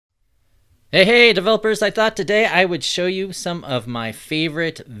Hey developers, I thought today I would show you some of my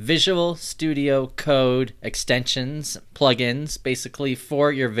favorite Visual Studio Code extensions, plugins, basically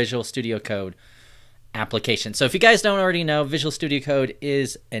for your Visual Studio Code application. So if you guys don't already know, Visual Studio Code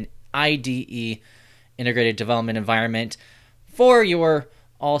is an IDE, integrated development environment, for your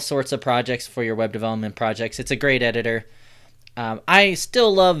all sorts of projects, for your web development projects. It's a great editor. I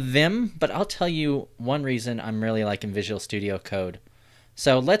still love Vim, but I'll tell you one reason I'm really liking Visual Studio Code.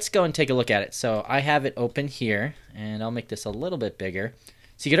 So let's go and take a look at it. So I have it open here, and I'll make this a little bit bigger.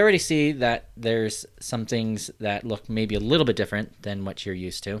 So you can already see that there's some things that look maybe a little bit different than what you're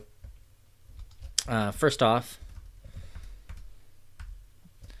used to. First off,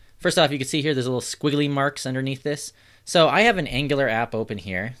 you can see here there's little squiggly marks underneath this. So I have an Angular app open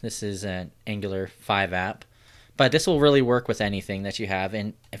here. This is an Angular 5 app, but this will really work with anything that you have.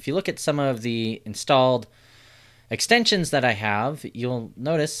 And if you look at some of the installed extensions that I have, you'll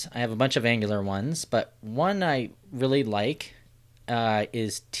notice I have a bunch of Angular ones, but one I really like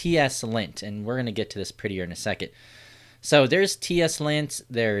is Tslint, and we're going to get to this Prettier in a second. So there's Tslint,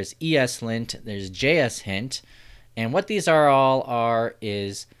 there's ESLint, there's JSHint, and what these all are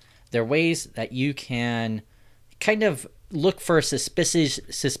is they're ways that you can kind of look for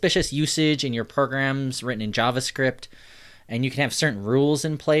suspicious usage in your programs written in JavaScript, and you can have certain rules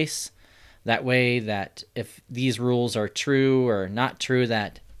in place. That way that if these rules are true or not true,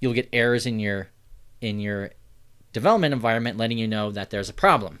 that you'll get errors in your development environment letting you know that there's a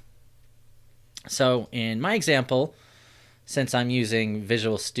problem. So in my example, since I'm using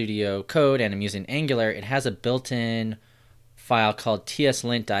Visual Studio Code and I'm using Angular, it has a built-in file called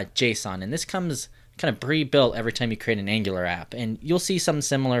tslint.json, and this comes kind of pre-built every time you create an Angular app. And you'll see something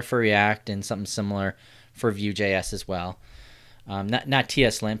similar for React and something similar for Vue.js as well. Not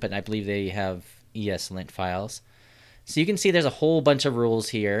Tslint, but I believe they have ESLint files. So you can see there's a whole bunch of rules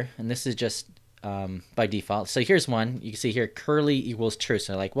here, and this is just by default. So here's one. You can see here curly equals true.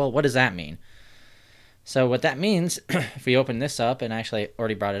 So like, well, what does that mean? So what that means, if we open this up, and actually I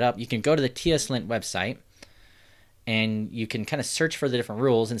already brought it up, you can go to the Tslint website, and you can kind of search for the different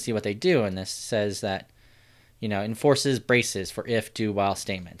rules and see what they do. And this says that, enforces braces for if, do, while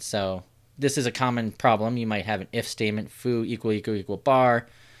statements. So this is a common problem. You might have an if statement, foo equal bar,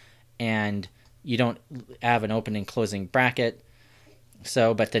 and you don't have an open and closing bracket.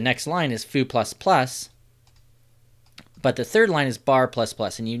 So, but the next line is foo plus plus, but the third line is bar plus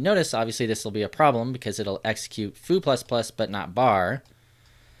plus. And you notice, obviously, this will be a problem because it'll execute foo plus plus, but not bar.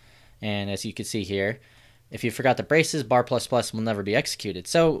 And as you can see here, if you forgot the braces, bar plus plus will never be executed.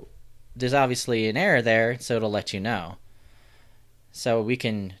 So there's obviously an error there, so it'll let you know. So we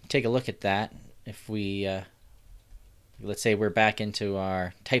can take a look at that. If we, let's say we're back into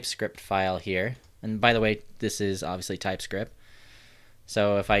our TypeScript file here. And by the way, this is obviously TypeScript.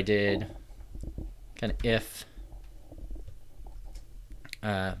 So if I did kind of if,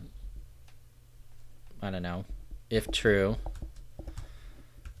 I don't know, if true,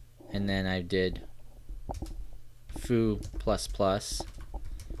 and then I did foo plus plus,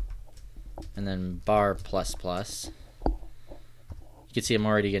 and then bar plus plus, you can see I'm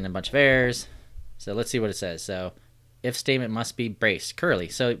already getting a bunch of errors. So let's see what it says. So if statement must be braced curly.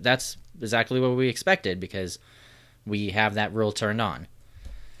 So that's exactly what we expected because we have that rule turned on.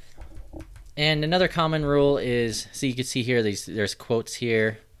 And another common rule is, so you can see here, there's quotes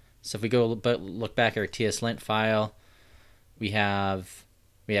here. So if we go look back at our Tslint file, we have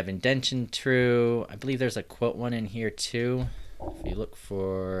indentation true. I believe there's a quote one in here too. If you look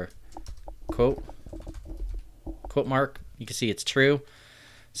for quote mark, you can see it's true.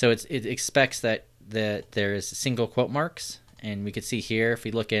 So it expects that there is single quote marks, and we can see here, if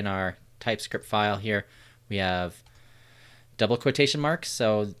we look in our TypeScript file here, we have double quotation marks,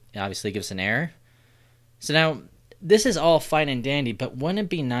 so it obviously gives an error. So now this is all fine and dandy, but wouldn't it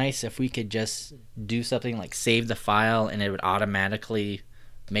be nice if we could just do something like save the file and it would automatically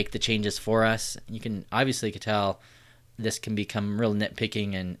make the changes for us? You can obviously tell this can become real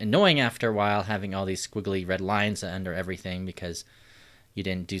nitpicking and annoying after a while, having all these squiggly red lines under everything because you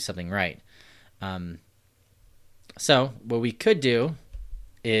didn't do something right. So what we could do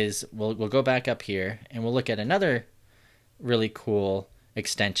is we'll go back up here and we'll look at another really cool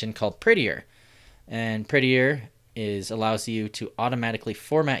extension called Prettier. And Prettier allows you to automatically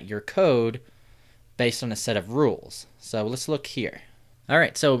format your code based on a set of rules. So let's look here. All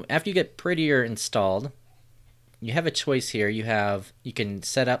right, so after you get Prettier installed, you have a choice here. You can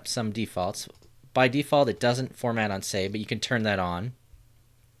set up some defaults. By default, it doesn't format on save, but you can turn that on.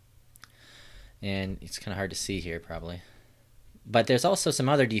 And it's kind of hard to see here probably. But there's also some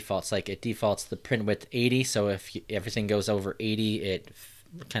other defaults, like it defaults the print width 80, so if everything goes over 80, it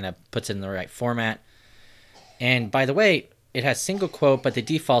kind of puts it in the right format. And by the way, it has single quote, but the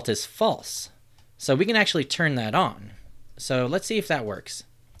default is false. So we can actually turn that on. So let's see if that works.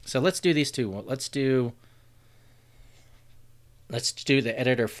 So let's do these two. Let's do the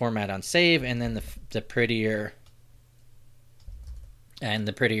editor format on save, and then the Prettier and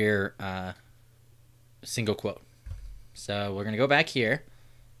the Prettier single quote. So we're going to go back here.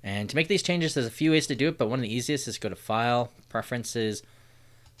 And to make these changes, there's a few ways to do it, but one of the easiest is to go to File, Preferences,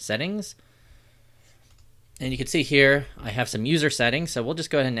 Settings. And you can see here, I have some user settings, so we'll just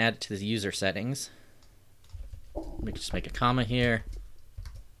go ahead and add it to the user settings. Let me just make a comma here.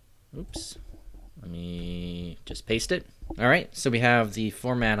 Oops. Let me just paste it. All right, so we have the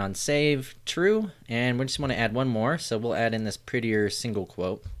format on save, true, and we just want to add one more, so we'll add in this Prettier single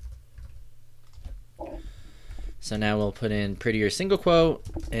quote. So now we'll put in Prettier single quote,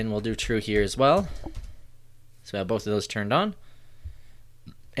 and we'll do true here as well. So we have both of those turned on.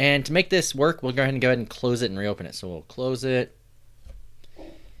 And to make this work, we'll go ahead and close it and reopen it. So we'll close it.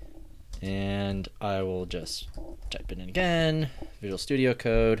 And I will just type it in again. Visual Studio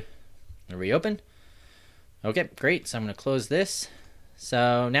Code. And reopen. Okay, great. So I'm going to close this.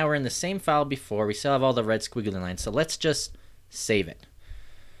 So now we're in the same file before. We still have all the red squiggly lines. So let's just save it.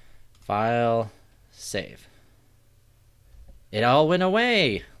 File, save. It all went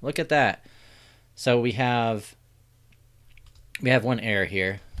away. Look at that. So we have one error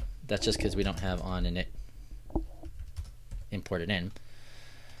here. That's just because we don't have on init imported in.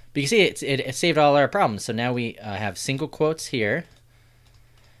 But you see, it saved all our problems. So now we have single quotes here,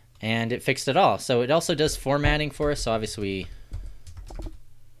 and it fixed it all. So it also does formatting for us. So obviously,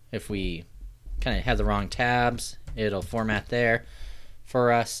 if we kind of have the wrong tabs, it'll format there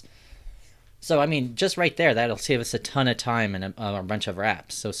for us. So, I mean, just right there, that'll save us a ton of time and a bunch of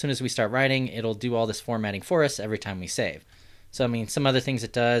wraps. So as soon as we start writing, it'll do all this formatting for us every time we save. So, I mean, some other things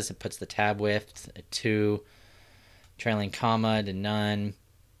it does, it puts the tab width at 2, trailing comma to none,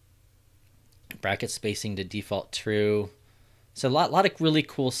 bracket spacing to default true. So a lot of really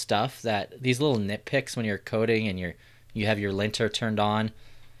cool stuff, that these little nitpicks when you're coding and you have your linter turned on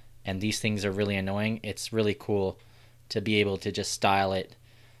and these things are really annoying. It's really cool to be able to just style it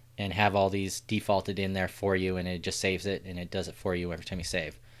and have all these defaulted in there for you, and it just saves it, and it does it for you every time you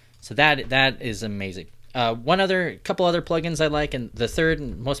save. So that is amazing. Couple other plugins I like, and the third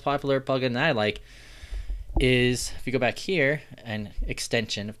and most popular plugin that I like is, if you go back here, and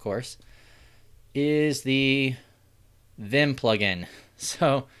extension, of course, is the Vim plugin.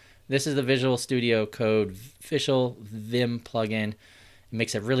 So this is the Visual Studio Code official Vim plugin. It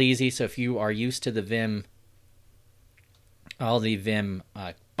makes it really easy. So if you are used to the Vim, all the Vim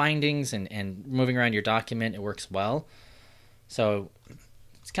bindings and moving around your document, it works well. So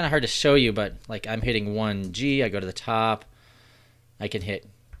it's kind of hard to show you, but like I'm hitting 1G, I go to the top. I can hit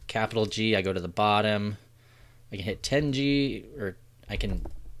capital G, I go to the bottom. I can hit 10G, or I can,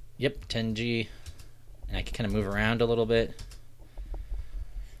 10G, and I can kind of move around a little bit.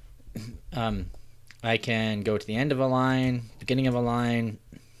 I can go to the end of a line, beginning of a line,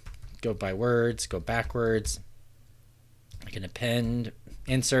 go by words, go backwards. I can append,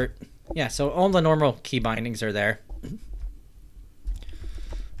 insert. Yeah, so all the normal key bindings are there.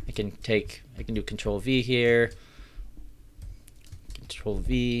 I can do Control V here, Control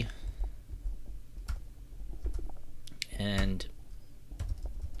V, and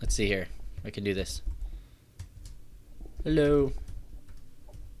let's see here. I can do this. Hello.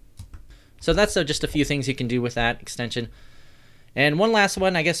 So that's just a few things you can do with that extension. And one last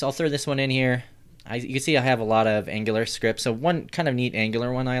one, I guess I'll throw this one in here. You can see I have a lot of Angular scripts. So one kind of neat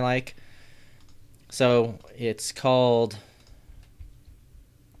Angular one I like. So it's called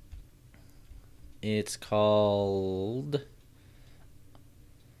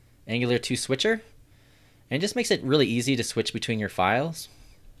Angular 2 Switcher. And it just makes it really easy to switch between your files.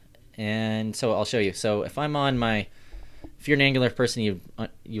 And so I'll show you. So if I'm on if you're an Angular person, you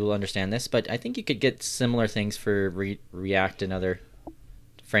will understand this, but I think you could get similar things for React and other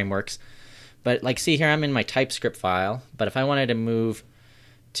frameworks. But like, see here, I'm in my TypeScript file, but if I wanted to move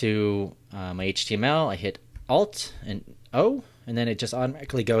to my HTML, I hit Alt and O, and then it just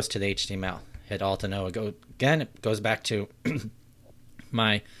automatically goes to the HTML. Hit Alt and O, it goes back to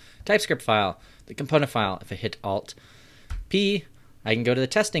my TypeScript file, the component file. If I hit Alt P, I can go to the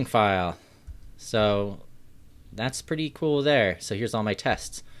testing file. So that's pretty cool there. So here's all my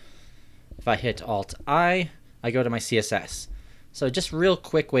tests. If I hit Alt I go to my CSS. So just real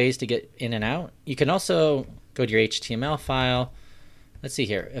quick ways to get in and out. You can also go to your HTML file. Let's see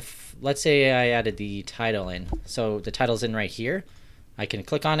here. Let's say I added the title in. So the title's in right here. I can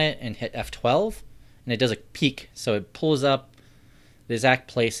click on it and hit F12, and it does a peek. So it pulls up the exact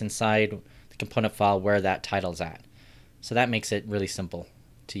place inside the component file where that title's at. So that makes it really simple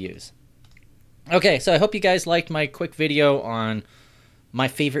to use. Okay, so I hope you guys liked my quick video on my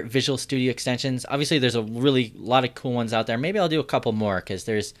favorite Visual Studio extensions. Obviously, there's a lot of cool ones out there. Maybe I'll do a couple more because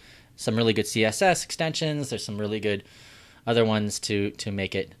there's some really good CSS extensions. There's some really good other ones to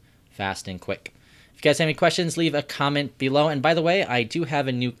make it fast and quick. If you guys have any questions, leave a comment below. And by the way, I do have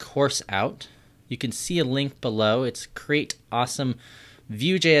a new course out. You can see a link below. It's Create Awesome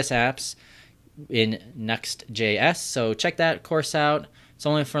Vue.js Apps in Next.js. So check that course out. It's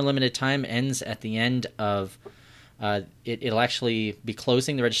only for a limited time. It ends at the end of it'll actually be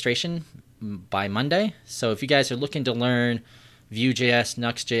closing the registration by Monday. So if you guys are looking to learn Vue.js,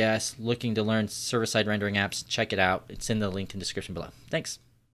 Next.js, looking to learn server-side rendering apps, check it out. It's in the link in the description below. Thanks.